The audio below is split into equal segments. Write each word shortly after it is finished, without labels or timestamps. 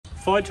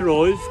Fáilte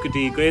romh go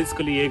dtí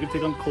Gaelscoil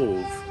Éigeartaigh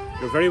Cobh.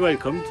 You're very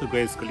welcome to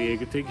Gaelscoil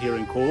Éigeartaigh here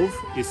in Cobh.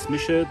 Is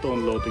mise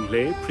don loading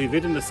lay,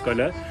 privid in the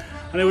scoile,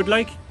 and I would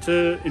like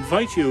to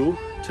invite you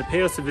to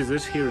pay us a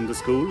visit here in the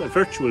school, a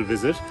virtual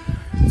visit,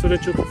 so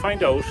that you can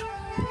find out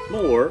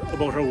more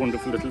about our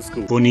wonderful little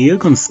school.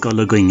 Buníag an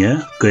scoile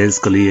ginge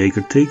Gaelscoil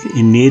Éigeartaigh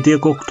in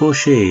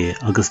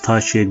 1986 agus tá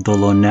sé ag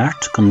dul an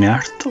neart go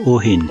neart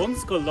ó hin. Bun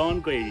scoil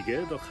lán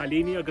Gaeilge do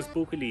chalíní agus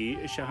buachailí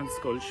is se an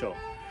scoil seo,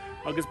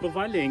 agus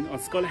bhailing an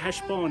scoil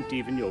heispáin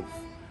díobh an jobh.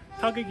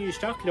 Tá go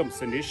gíisteach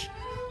liomsanis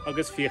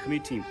agus fiochamí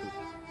timpeall.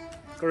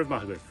 Go raibh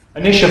maith agaibh.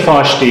 Anis a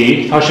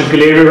fáistí, tá sé go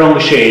léir an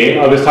sé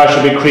agus tá sé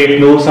bhríoch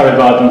nús ar a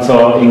bhd an sá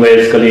in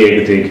Gaelscoil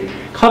Éigeartaigh.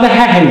 Cad a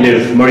heithin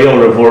libh mar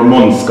eolar bhór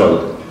mun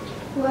scoil?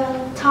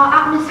 Tá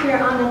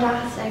atmosphere an a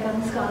das ag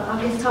an scoil,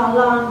 agus tá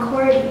lán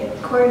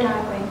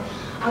cuardaigh,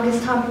 agus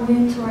tá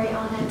mútóirí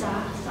an a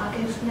das,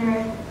 agus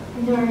nuair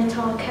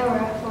tá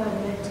ceithre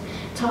fáilimid,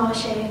 tá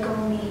sé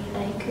gcónaí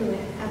le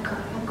cuaig a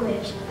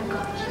gcuid a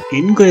gait.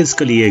 In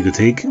Gaelscoil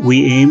Éigeartaigh,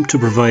 we aim to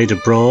provide a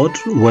broad,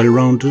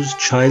 well-rounded,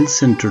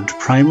 child-centred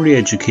primary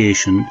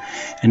education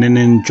in an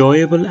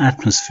enjoyable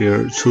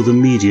atmosphere through the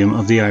medium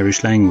of the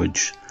Irish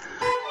language.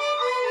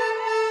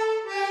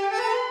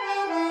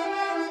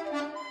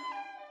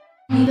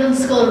 Níl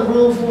scoil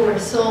rómhór,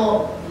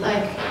 so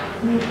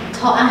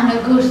tá aithne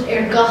gut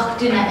gach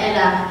duine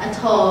eile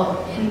atá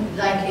in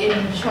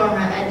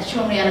seomra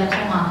eile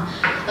comá.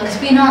 Agus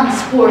bíonn an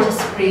spórt a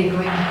spríd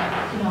roinn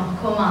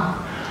comá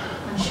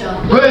an seo.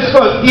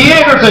 Gaelscoil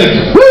Éigeartaigh!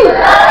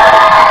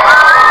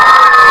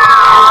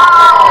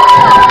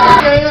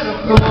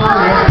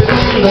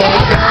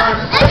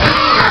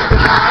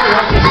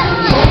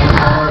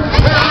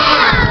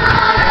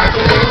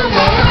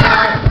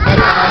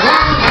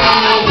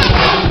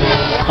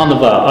 Anna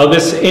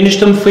agus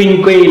inistum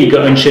faoin Gaeilge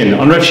an sin,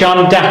 an raibh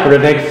seán dechar a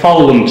bheith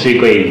fálam trí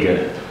Gaeilge.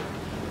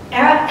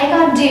 Ag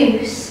an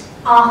dús,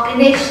 ach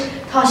inis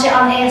tá sé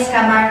an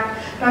éasca mar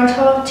tá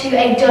tú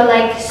ag dul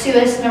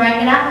suas na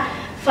rangana,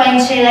 fain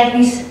sé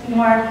níos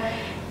mór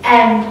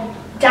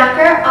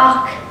dechar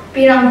ach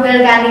bíonn an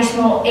bhfuilga níos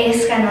mó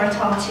éasca nuair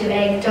tá tú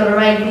ag dul a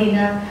rangana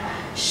na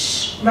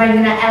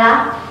rangana eile,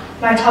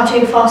 mar tá tú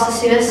ag fásta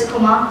suas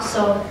comá,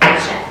 so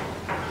sé.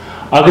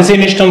 Agus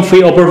inistum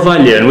faoi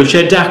obervaile, an bhfuil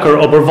sé dechar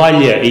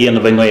obervaile í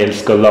dhéanamh an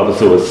Gaelscoil agus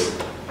suas?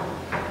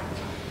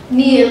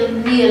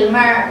 Níl,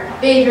 mar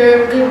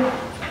b'éidir go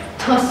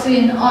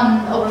tosúin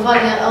an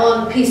obervaile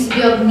áil pís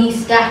beag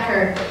níos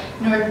dechar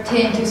nuair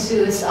taon tú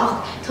suas,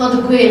 ach tá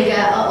do Gaeilge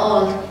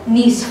áil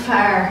níos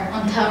fearr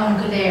an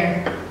tamhain go léir.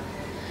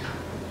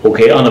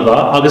 Ok, Anna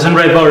agus an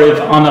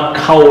raibh anna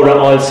cabhra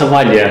áil sa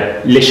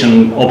bhaile leis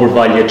an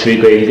obervaile trí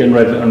Gaeilge,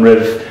 an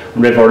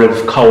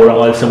raibh cabhra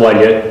áil sa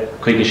bhaile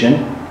chuige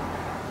sin?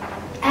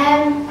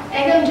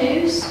 Ag an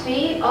dús,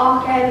 bhí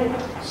ach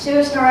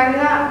suas na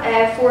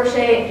rangana fuair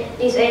sé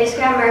níos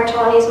éasca mar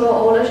tá níos mó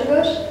ólas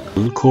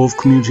agat. Cobh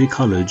Community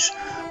College,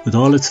 with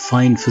all its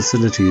fine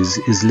facilities,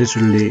 is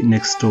literally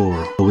next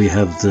door. We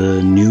have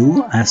the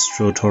new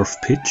AstroTurf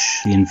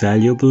pitch, the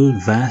invaluable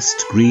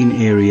vast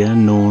green area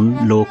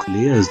known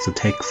locally as the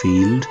Tech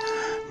Field,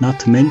 not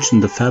to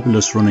mention the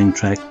fabulous running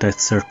track that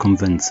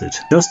circumvents it.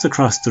 Just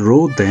across the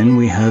road then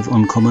we have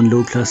Uncommon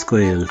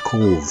Gaelscoil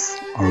Cobh,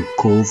 or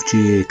Cobh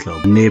GA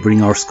Club.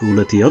 Neighbouring our school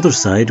at the other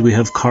side we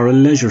have Coral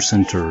Leisure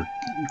Centre.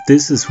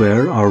 This is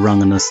where our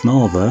Rangana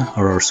Snava,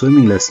 or our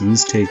swimming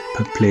lessons, take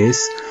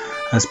place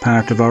as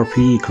part of our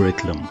PE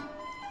curriculum.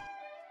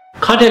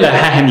 Cad eile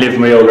heithin libh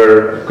mar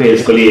eolar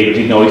Gaelscoil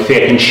Éigeartaigh ná ag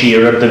fécinn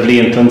siar ar do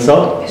bhliain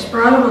anseo? Is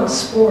bralam an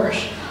sport,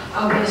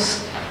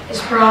 agus is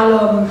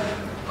bralam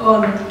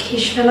an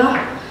kisfila,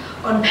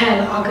 an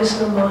pell agus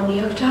na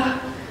máníochta,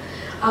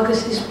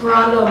 agus is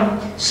bralam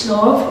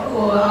snáb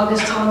ó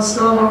agus tá an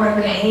snáb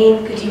ranga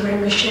hain go dtí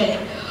ranga sé,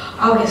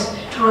 agus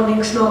tá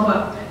ning snába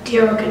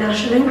díreach an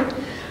aisling,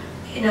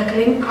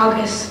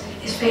 agus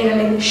is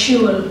féidirling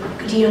siúil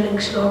go dtí an ning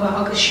snába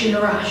agus siúil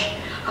arás,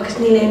 agus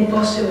níl éon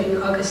bosúing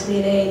agus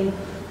níl éon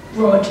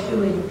rud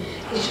uing.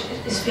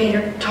 Is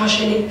féidir tá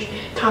sé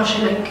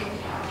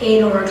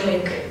éon óra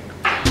clink.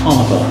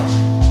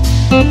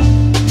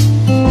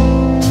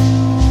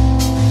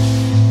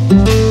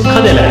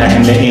 Cad eile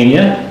heithin le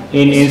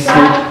aine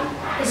smúd?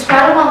 Is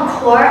bralam an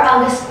cór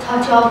agus tá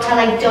job tá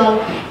dul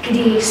go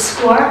dtí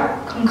scór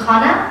chun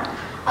chana,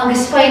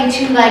 agus fainn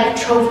tú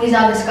trophies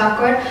agus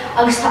gachord,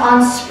 agus tá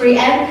an sprí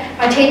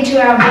mar taon tú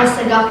ar an bus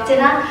a gach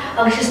duine,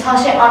 agus is tá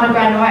sé an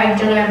granúir ag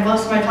dul ar an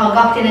bus mar tá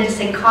gach duine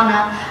ag chana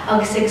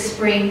agus ag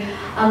sprí,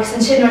 agus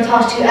an sin nuair tá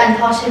tú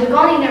tá sé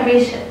beáí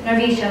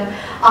nervíise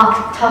ach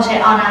tá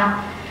sé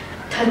anna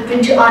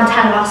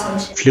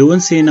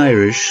Fluency in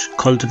Irish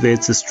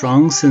cultivates a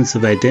strong sense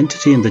of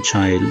identity in the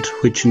child,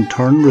 which in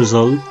turn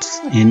results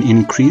in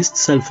increased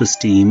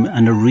self-esteem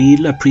and a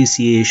real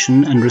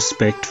appreciation and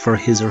respect for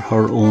his or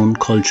her own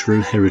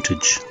cultural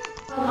heritage.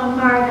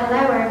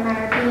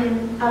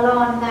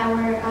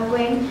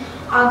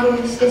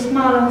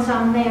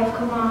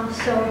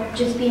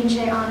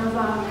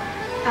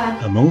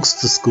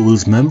 Amongst the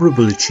school's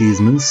memorable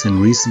achievements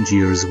in recent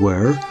years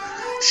were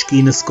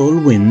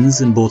Gaelscoil wins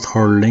in both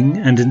hurling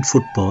and in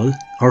football,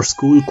 our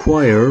school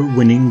choir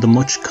winning the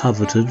much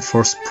coveted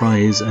first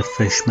prize at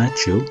Feis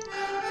Matthew,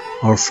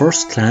 our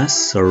first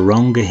class, our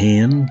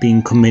Rangahain,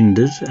 being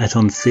commended at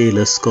an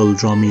féile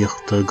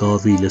Éigeartaigh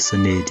Cobh,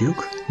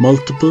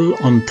 multiple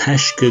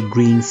untashka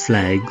green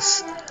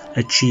flags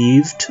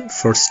achieved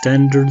for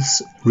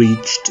standards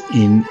reached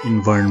in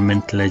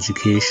environmental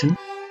education.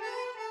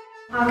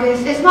 Agus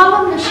is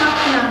málam na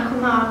seachtainna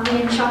cumá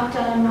bhíonn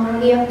seachtain nó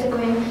líochta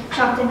going,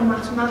 seachtain na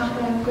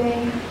mathematics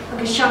going,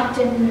 agus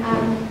seachtain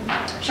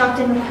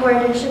na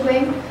cuairde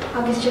going,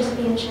 agus just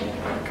bíonn sé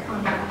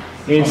an.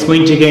 Ein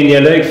smuinte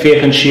géineala ag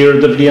féchann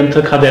siar do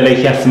bhlianta cad eile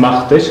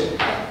cheasmachtais.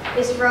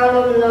 Is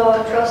bhrálum nó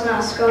dros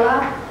na scola,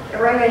 a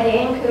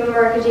Rangahain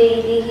cumar go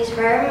dtí líhís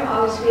ferm,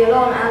 agus bhí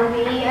lán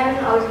anbhí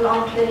agus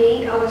lán cluí,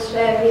 agus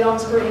bhí an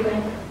scorí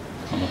going.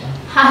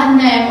 Han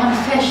an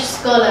feis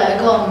scoile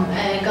gom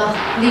gach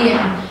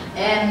blian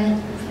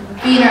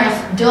bhínar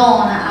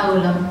dána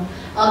álam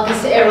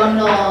agus an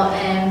lá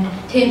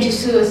taimte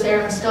suas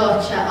an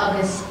stáitse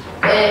agus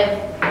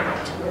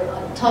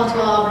tátu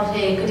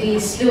ábhartha go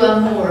dtí slua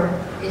mór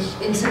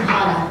in san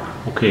hala.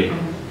 Okay.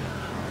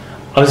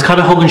 Agus cad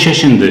a thugann sé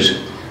sin dis?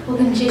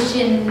 Thugann sé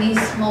sin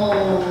níos mó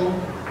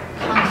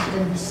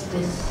confidence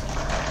dis.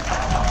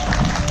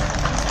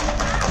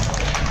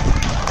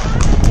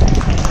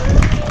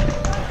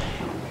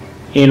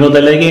 Ein rud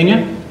eile géine?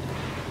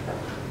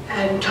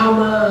 Tá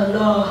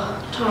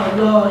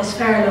lá is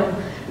fearlam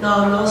ná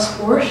lá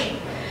sport,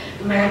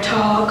 mar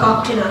tá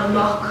gachtainna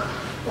amach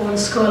ón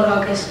scoil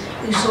agus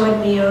úsáid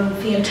mí an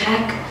field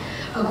tech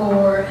a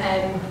gcóir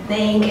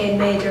 900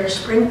 meter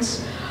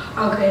sprints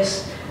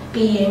agus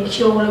bí an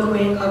ceola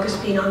going agus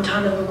bí an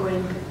tanmh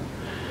going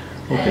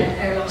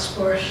lá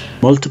sport.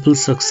 Multiple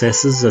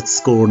successes at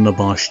Score na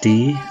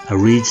Báistí, a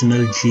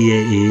regional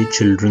GAA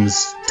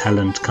children's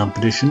talent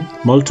competition.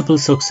 Multiple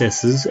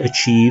successes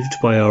achieved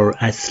by our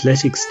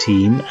athletics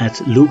team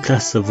at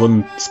Lucas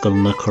Scoil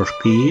na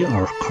Corcaigh,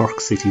 or Cork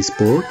City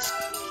Sports.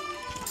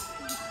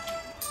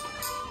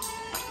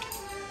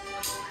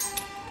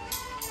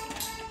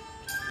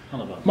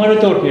 Mar a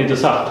dúirt mé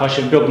dosach tá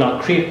sé beag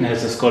nach críochnaithe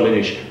sa scoil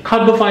inis.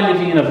 Cad ba bhaile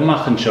bhíon a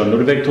bhmachan seo,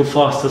 nuair a bheith tú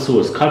fásta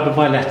suas, cad ba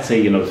bhaile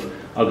léitsa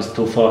agus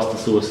tú fásta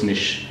suas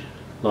inis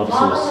lábh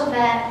suas. Mála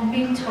bheith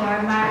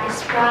mútóir mar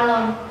is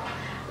brálam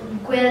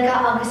Gaelga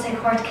agus ag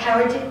chuirt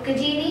cebhar go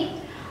daoine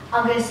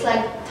agus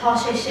tá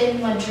sé sin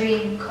má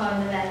dream chun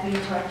bheith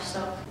mútóir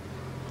so.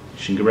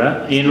 Sin go bra.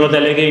 Ein rud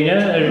eile géine?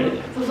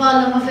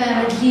 Bhálum a bheith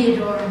an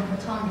líadúir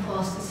tá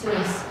fásta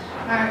suas,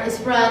 mar is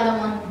brálam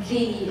an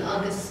lí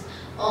agus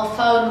á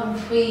fálam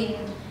faoin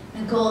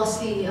na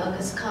gásaí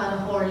agus cad a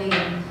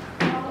thorlaíonn.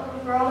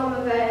 Bhrálum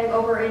a bheith ag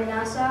obair in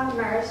NASA,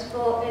 mar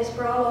is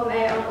bhrálum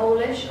an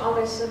Ólis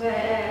agus a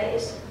bheith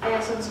is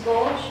an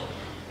Spáis,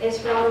 is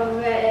bhrálum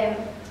a bheith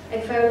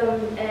ag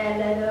fálam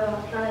le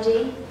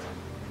Planadí,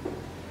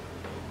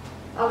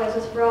 agus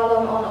is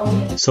bhrálum an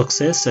Ólis.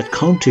 Success at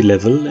county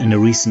level in a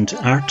recent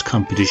art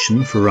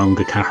competition for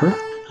Rangahain,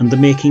 and the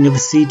making of a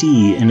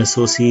CD in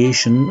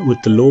association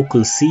with the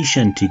local sea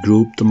shanty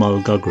group the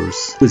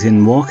Mulguggers.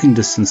 Within walking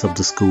distance of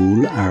the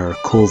school are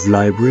Cobh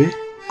Library,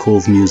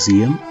 Cobh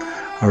Museum,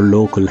 our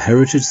local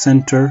heritage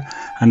centre,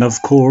 and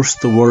of course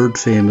the world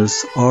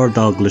famous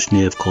Ardaglis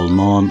Nave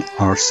Colman,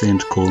 or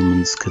St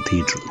Colman's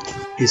Cathedral.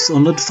 Is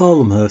unad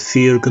fálamtha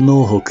fíor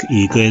gnóthach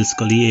I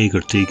Gaelscoil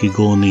Éigeartaigh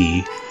Cobh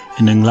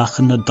in an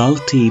nglachan na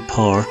daltaí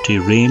páirt I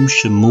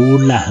réimse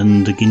mór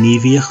leathan de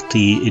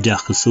gníomhaíochtaí I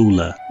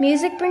dteachasúla.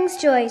 Music brings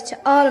joy to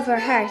all of our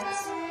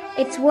hearts.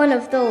 It's one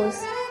of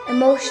those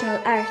emotional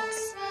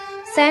arts.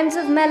 Sounds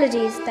of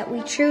melodies that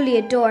we truly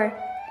adore,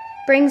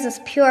 brings us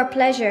pure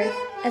pleasure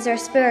as our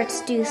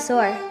spirits do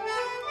soar.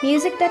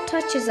 Music that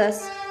touches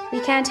us, we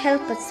can't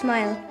help but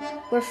smile.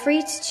 We're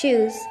free to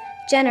choose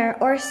genre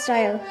or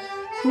style.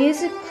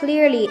 Music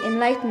clearly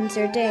enlightens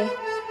our day,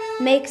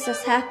 makes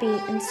us happy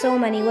in so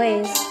many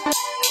ways.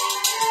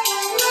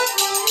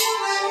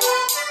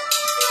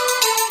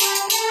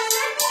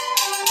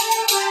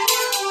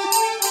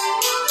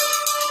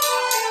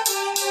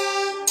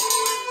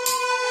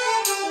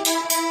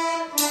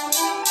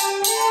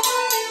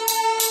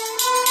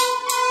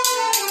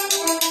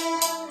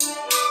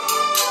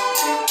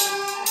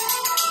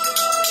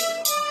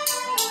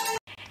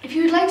 If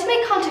you would like to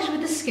make contact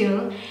with the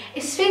school,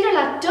 is féidir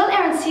le dul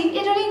an sít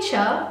idirlín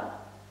seo,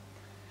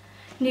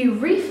 nó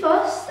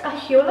rifos a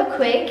heola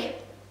chuig,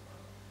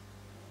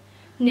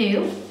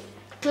 nó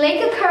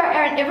gléig a chur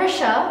an ibre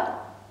seo,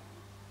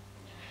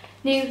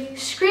 nó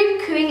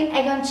scríb cuaing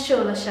ag an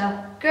seola seo,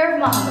 gurb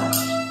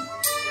maithe.